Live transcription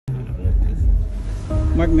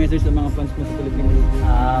Mark, message sa mga fans mo sa Pilipinas.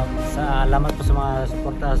 Salamat po sa mga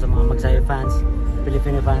suporta sa mga MAGSAYO fans,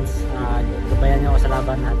 Filipino fans. Gabayan niyo ako sa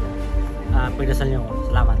laban at Ipagdasal niyo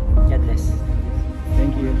ako. Salamat. God bless.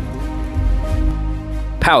 Thank you.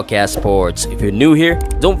 Powercast Sports. If you're new here,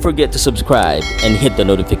 don't forget to subscribe and hit the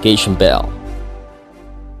notification bell.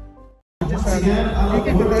 You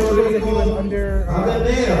can congratulate everyone under for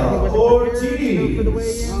the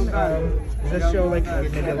weigh-in. Does that show like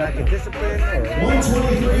maybe a lack of discipline or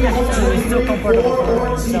 123? He's still comfortable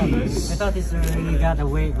for himself. I thought he's really got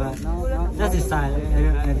away, but that's his style.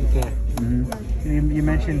 I don't care. You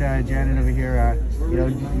mentioned Janet over here.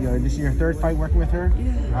 This is your third fight working with her.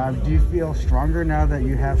 Do you feel stronger now that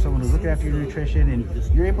you have someone who's looking after your nutrition and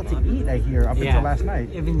you're able to eat? I hear up until last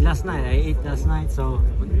night. Even last night, I ate last night, so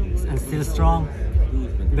I'm still strong.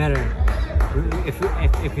 Better. If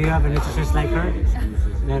you have a nutritionist like her,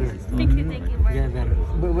 better. Thank you. Yeah, better.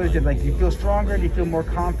 But what is it like? Do you feel stronger? Do you feel more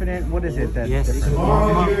confident? What is it that? Yes, more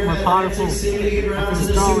powerful. I feel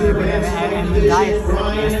strong. And the diet,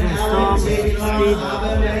 I feel strong, speed,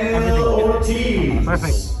 everything.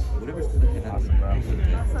 Perfect.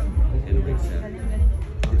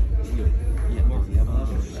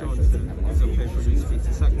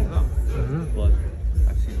 But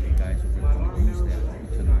I've seen the guys over use that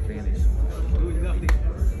to their advantage.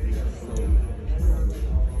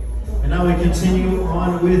 And now we continue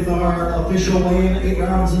on with our official weigh-in, 8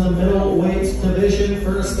 rounds in the middleweight division.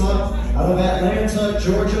 First up, out of Atlanta,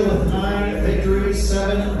 Georgia, with 9 victories,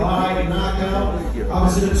 7 by knockout.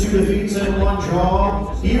 Opposite of 2 defeats and 1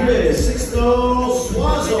 draw. Here is Sixto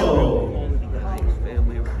Suazo.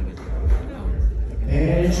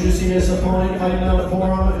 And introducing his opponent, fighting out of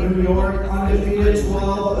Forum, New York, undefeated,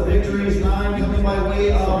 12 victories, 9 coming by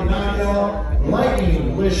way of knockout.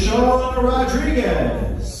 Lightning, LaShawn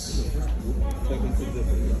Rodriguez.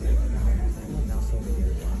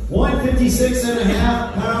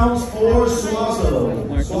 156.5 pounds for Suazo.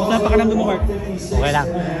 Okay lang.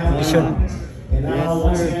 And now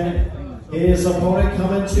once again, his opponent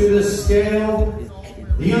coming to the scale,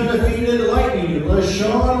 the undefeated Lightning,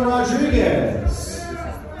 LaShawn Rodriguez.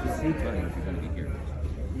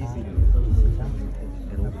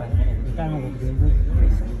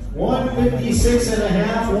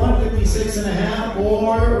 156.5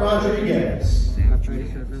 for Rodriguez.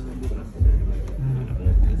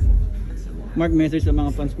 Mark, message sa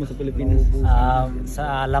mga fans mo sa Pilipinas.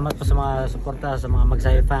 Salamat po sa mga suporta sa mga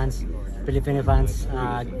MAGSAYO fans, Filipino fans.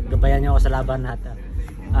 Gabayan niyo ako sa laban at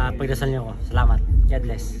Ipagdasal niyo ako. Salamat. God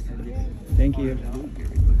bless. Thank you.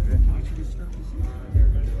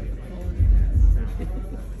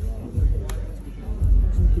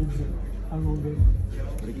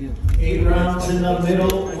 Eight rounds in the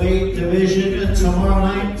middleweight division tomorrow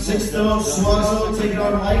night. Sixto Suazo taking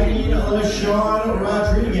on Lightning, LaShawn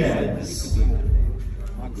Rodriguez.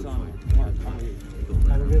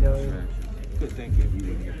 Good, thank you.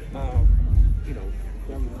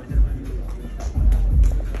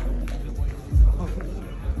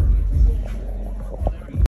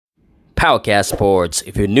 Powercast Sports.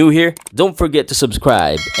 If you're new here, don't forget to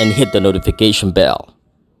subscribe and hit the notification bell.